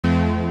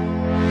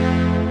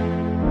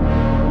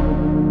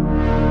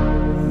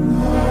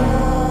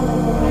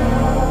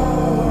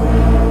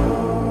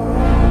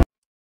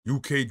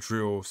UK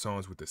drill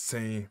songs with the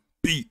same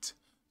beat.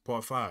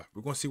 Part 5.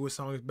 We're gonna see what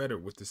song is better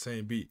with the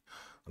same beat.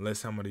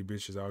 Unless how many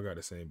bitches all got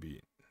the same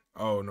beat.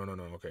 Oh, no,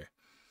 okay.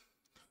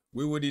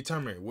 We will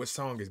determine what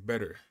song is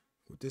better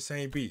with the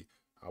same beat.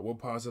 I will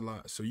pause a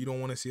lot, so you don't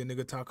want to see a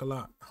nigga talk a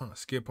lot.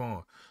 Skip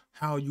on.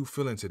 How are you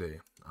feeling today?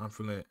 I'm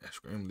feeling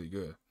extremely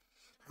good.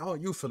 How are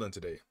you feeling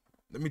today?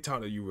 Let me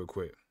talk to you real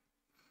quick.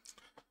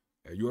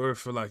 If you ever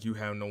feel like you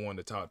have no one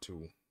to talk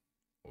to,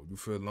 or you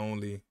feel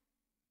lonely,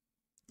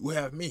 you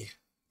have me,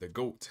 the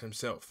GOAT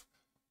himself.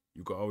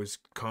 You can always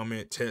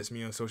comment, text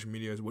me on social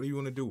media. What do you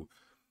want to do?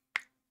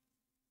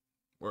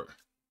 Work.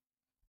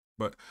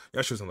 But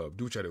y'all show some love.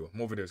 Do what y'all do.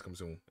 More videos come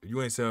soon. If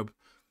you ain't sub,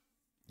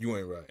 you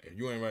ain't right. If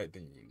you ain't right,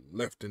 then you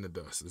left in the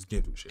dust. Let's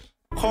get into shit.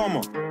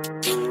 Karma.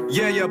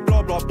 Yeah,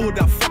 blah, blah. Bought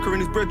that fucker in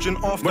his brethren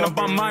after. When I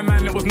bummed my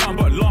man, it was nothing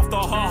but laughter,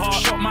 ha.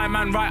 Shot my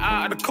man right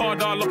out of the car,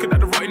 dog. Looking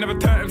at the right, never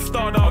turned him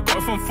star, dog. Got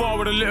it from far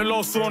with a little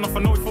old sawn off. I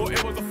know he thought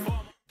it was a farm.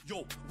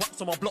 Yo, wax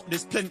on my block,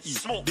 there's plenty.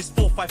 Smoke. This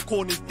 4-5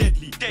 corner's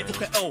deadly.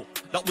 Took an L,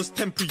 that was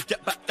temporary.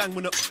 Get back gang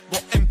when it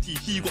got empty.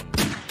 He got,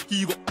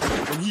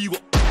 when he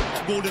got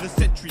goal of the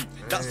century.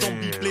 That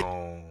zombie blade.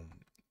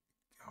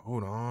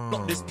 Hold on.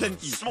 Block, there's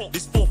plenty. Smoke.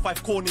 This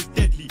 4-5 corner's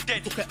deadly.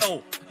 Took an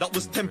L, that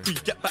was temporary.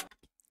 Get back.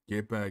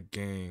 Get back,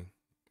 gang.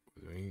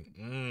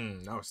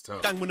 That was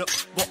tough. Gang when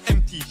it got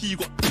empty. He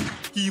got,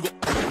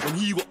 when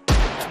he got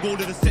goal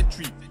of the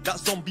century. That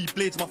zombie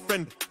blade's my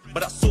friend.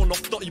 But that sawn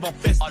off Dotty my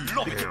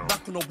bestie. Pick it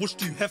back on a whoosh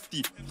too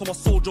hefty. So my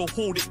soldier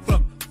hold it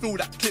firm. Fill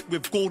that clip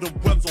with golden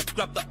worms or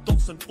grab that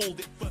dots and fold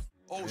it first.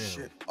 Oh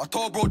shit. I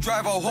told bro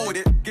drive I'll hold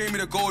it. Gave me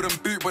the golden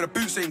boot, but the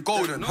boots ain't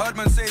golden. Heard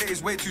man say that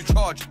it's way too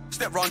charged.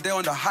 Step round there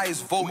on the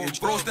highest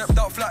voltage. Bro stepped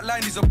out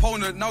flatline his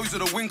opponent. Now he's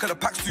on the wing cause the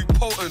pack's too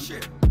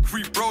potent.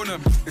 Free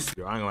Bronham.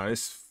 Yo, I ain't gonna lie,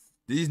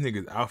 these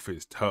niggas'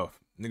 outfits tough.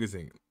 Niggas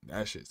think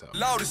that shit's tough.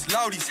 Loudest,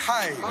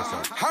 high.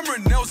 Hammer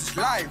and nails is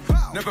live.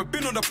 Never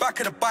been on the back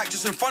of the bike,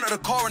 just in front of the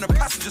car on the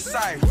passenger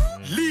side.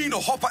 Lean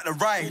or hop at the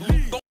ride.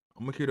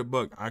 I'm gonna keep the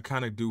buck. I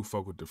kind of do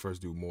fuck with the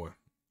first dude more.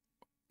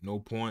 No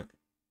point.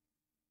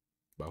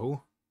 But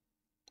who?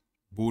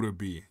 Buddha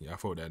B. Yeah, I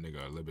fuck with that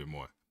nigga a little bit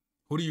more.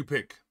 Who do you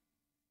pick?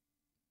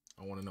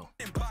 I want to know.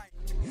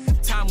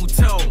 Time will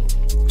tell.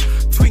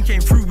 Twin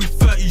came through with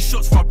 30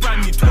 shots for a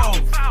brand new 12.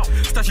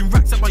 Stashing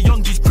racks at my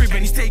young G's crib and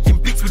he's taking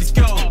pics with his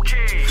girl.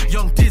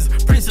 Young Diz,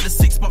 Prince of the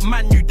 6, but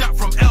man knew that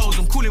from L's.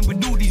 I'm calling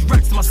with all these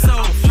racks to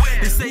myself.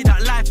 They say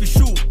that life is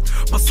short,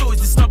 but so is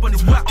the snub on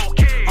his whack.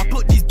 I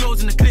put these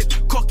bills in the clip,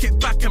 cock it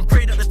back and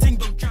pray that the thing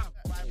don't drop.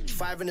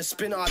 5 in the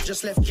spinner, I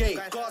just left gate.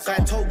 Guy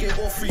told gate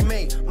all free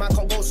mate. Man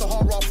can't go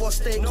Sahara for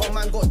steak. Oh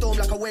man got dome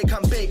like a wake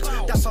and bake.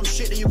 That's some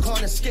shit that you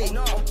can't escape.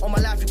 On my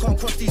life you can't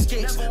cross these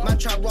gates. Man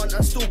try run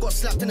and still got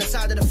slapped in the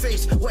side of the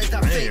face. What is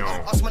that fake?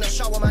 Us man a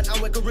shower man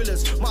and we're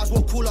gorillas. Might as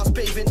well call us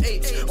bathing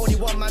 8. Only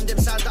one man them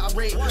sides that I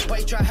rate. But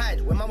he try hide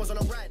when man was on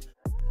a ride.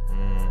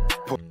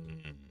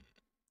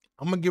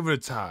 I'm gonna give it a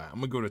tie. I'm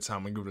gonna give it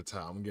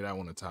a get that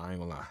one a tie. I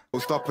ain't gonna lie.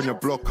 Post up on your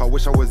block. I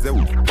wish I was there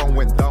when one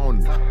went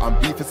down. I'm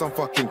beefing some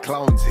fucking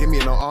clowns. Hit me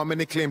in the arm and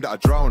they claim that I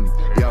drowned.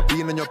 Yeah, I've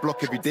been on your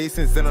block every day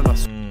since then and I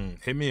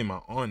hit me in my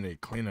arm, they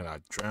claim that I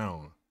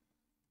drowned.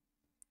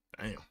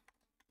 Damn.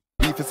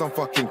 Beefing some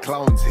fucking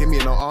clowns. Hit me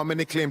in the arm and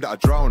they claim that I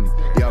drowned.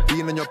 Yeah, I've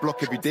been on your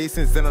block every day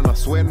since then and I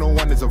swear no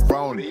one is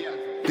around.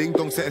 Ding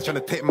dong settings trying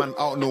to take man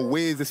out, no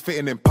ways it's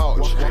fitting in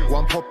pouch.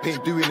 One pop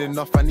ain't doing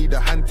enough, I need a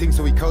hand ting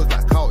so he curls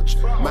that couch.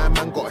 My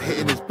man got hit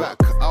in his back,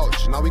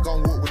 ouch. Now we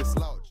gon' walk with a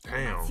slouch.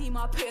 Damn. Team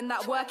up putting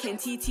that work in,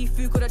 TT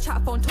food got a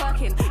chat phone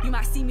twerking. You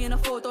might see me in a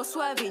 4-door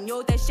swerving.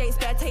 Yo, there's shades,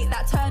 better take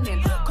that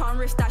turning. Can't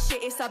risk that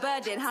shit, it's a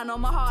burden. Hand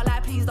on my heart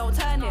like please don't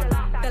turn it.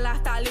 The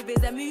life that I live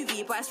is a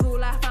movie, but it's real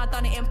life and I've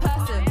done it in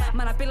person.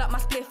 Man, I build up my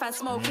spliff and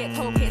smoke it,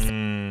 talk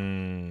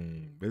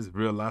it. This is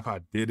real life, I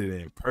did it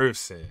in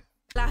person.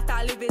 Life that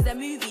I live is a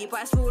movie,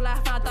 but it's real life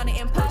and I've done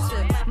it in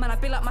person. Man, I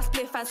build up my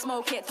spliff and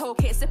smoke it,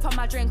 talk it, sip on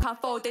my drink, I'm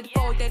folded.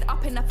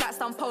 Up in the flats,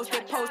 I'm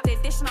posted.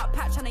 Dishing up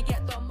patch, trying to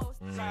get the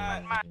most.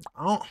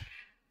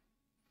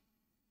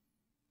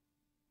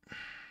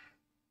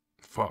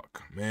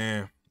 Fuck,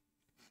 man.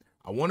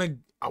 I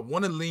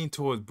wanna lean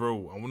towards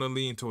bro. I wanna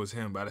lean towards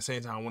him, but at the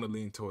same time, I wanna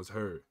lean towards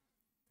her.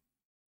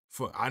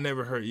 I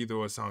never heard either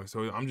of the songs,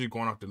 so I'm just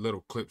going off the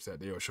little clips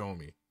that they were showing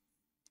me.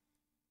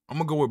 I'm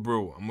gonna go with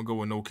bro. I'm gonna go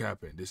with no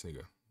capping, this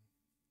nigga.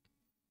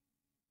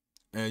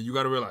 And you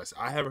gotta realize,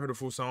 I haven't heard the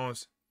full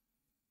songs.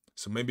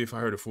 So maybe if I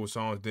heard the full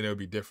songs, then it'll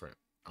be different.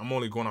 I'm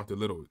only going off the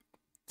little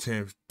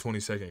 10,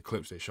 20-second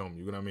clips they show me,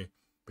 you know what I mean?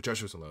 But y'all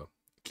show some love.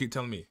 Keep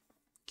telling me.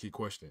 Keep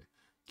questioning.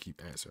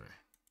 Keep answering.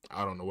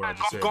 I don't know what I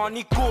just said.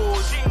 Garni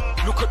cause,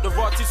 look at the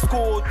rotted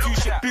score. Do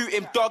shit, boot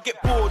him, dog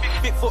get bored.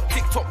 Bigfoot,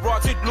 TikTok,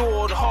 rotted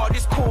lord,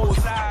 hardest cause.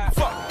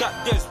 Fuck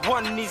that, there's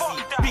one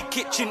Nizzy. Big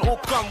kitchen, all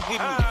come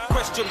with me.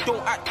 Question,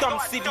 don't act dumb,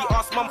 silly.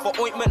 Ask mum for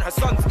ointment, her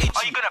son's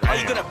itchy. Are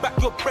you gonna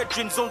back your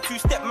brethren? Zone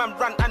 2-step man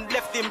ran and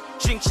left him.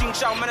 Shing, shing,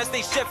 show, man, as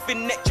they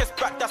chefing. Neck, chest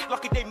back, that's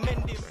lucky they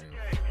mend him.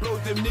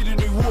 Blows them need a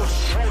new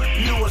wash.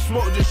 You don't want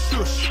smoke, just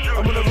shush.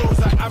 I'm on the roads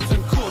like abs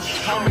and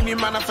kush. How many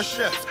man have a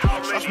chef?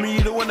 Trust me,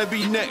 you don't wanna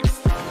be next.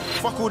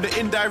 Fuck all the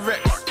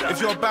indirects.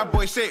 If you're a bad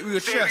boy, say it with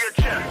your chest.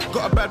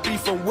 Got a bad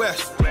beef from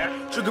West.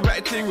 Sugar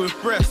batty ting with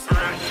breast.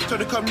 Try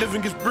to come live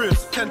and get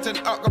bruised.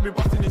 10-10 out, got me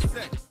busting his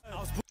sex.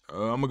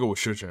 I'm gonna go with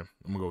Shurchan.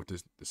 I'm gonna go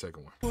with the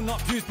second one. Pull up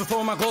views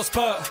before my goal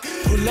spurt.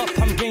 Pull up,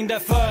 I'm getting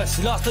there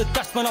first. Last the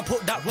dash when I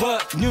put that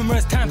work.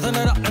 Numerous times I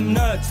up them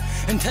nerds.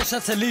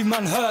 Intention to leave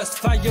man hurst.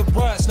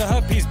 Fireworks, the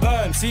herpes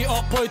burn. See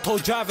up boy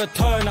told driver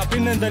turn. I've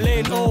been in the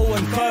lane, oh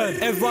and third.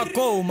 Everywhere I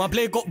go, my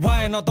blade got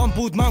wine. I done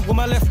booed man with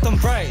my left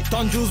and right.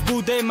 Done juice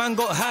boo day, man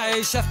got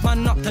high. Chef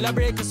man up till I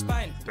break his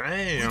spine.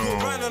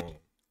 Damn.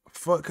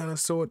 Fuck kind of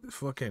sword,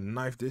 fucking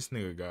knife this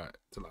nigga got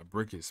till I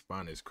break his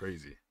spine is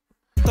crazy.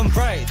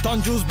 Right,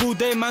 done juice boo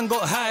day, man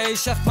got high.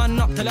 Chef man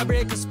up till I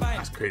break his spine.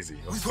 That's crazy.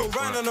 We go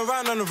round and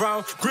around and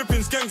around,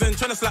 gripping skanks and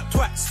trying to slap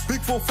twats. Big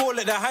 4-4,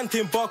 let the hand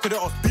team bark at it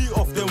off, beat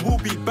off, then we'll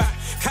be back.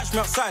 Catch me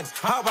outside,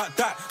 how about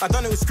that? I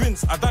done it with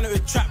screens, I done it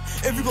with trap.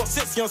 If you got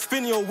sexy on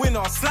spin, you're a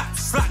winner. Slap,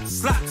 slap,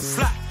 slap,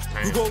 slap.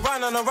 We go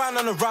round and around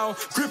and around,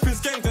 gripping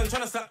skanks and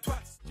trying to slap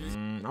twats.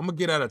 I'm gonna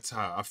get out of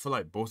tie. I feel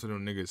like both of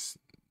them niggas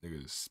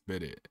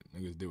spit it.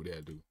 Niggas do what they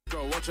had to do.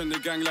 Bro, watching the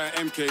gang like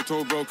MK,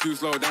 told bro, cool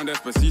slow down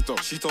Despacito.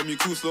 She told me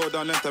cool slow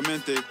down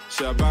lentamente.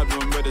 She a bad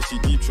one, whether she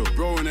deep show.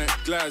 Bro on it,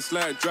 glide,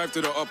 slide, drive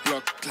to the up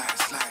block. Glide,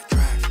 slide,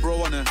 drive.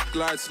 Bro on it,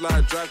 glide,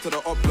 slide, drive to the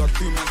up block.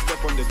 2 men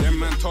step on the them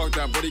man talk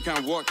that, but he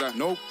can't walk that.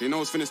 Nope, they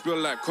know it's finna spill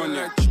like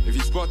cognac. If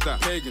you spot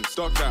that, pagan,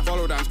 stop that.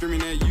 Follow that, I'm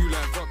screaming at you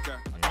like fuck that.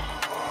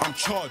 I'm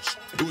charged.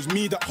 It was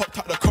me that hopped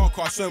out the car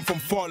I saw him from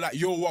far like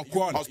yo, walk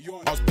one. I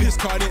was pissed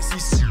car, I didn't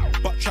see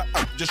but trap,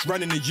 I just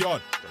ran in the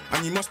yard.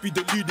 And you must be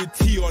deluded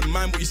T on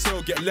man, what you say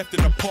will get left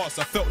in the past.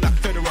 I felt like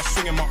Federer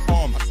swinging my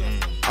arm.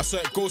 I saw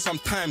it go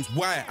sometimes,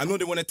 why? I know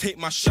they wanna take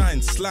my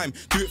shine, slime.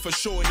 Do it for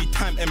sure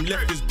anytime, M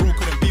left is bro,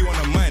 couldn't be one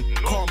of mine.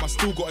 Calm, I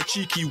still got a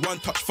cheeky one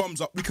touch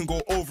thumbs up, we can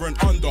go over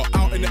and under.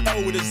 Out in the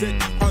L with a Z,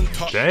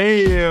 untouched.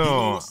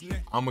 Damn.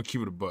 I'm gonna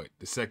keep it a buck.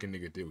 The second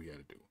nigga did what he had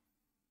to do.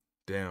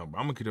 Damn, bro,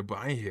 I'm gonna keep it a buck.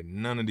 I ain't hear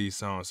none of these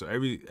songs. So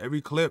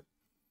every clip,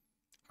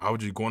 I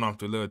was just going off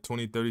the little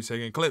 20-30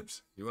 second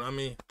clips. You know what I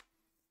mean?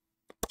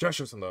 Just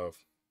show some love.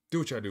 Do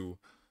what y'all do.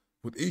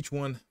 With each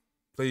one,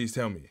 please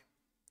tell me,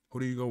 who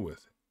do you go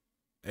with?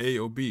 A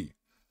or B?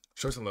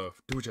 Show some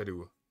love. Do what y'all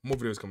do. More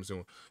videos coming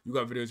soon. You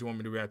got videos you want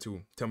me to react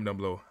to? Tell me down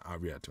below. I'll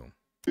react to them.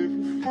 If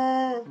you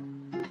want,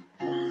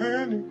 I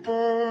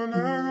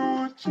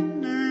got what you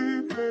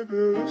need, baby,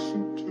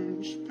 listen to me.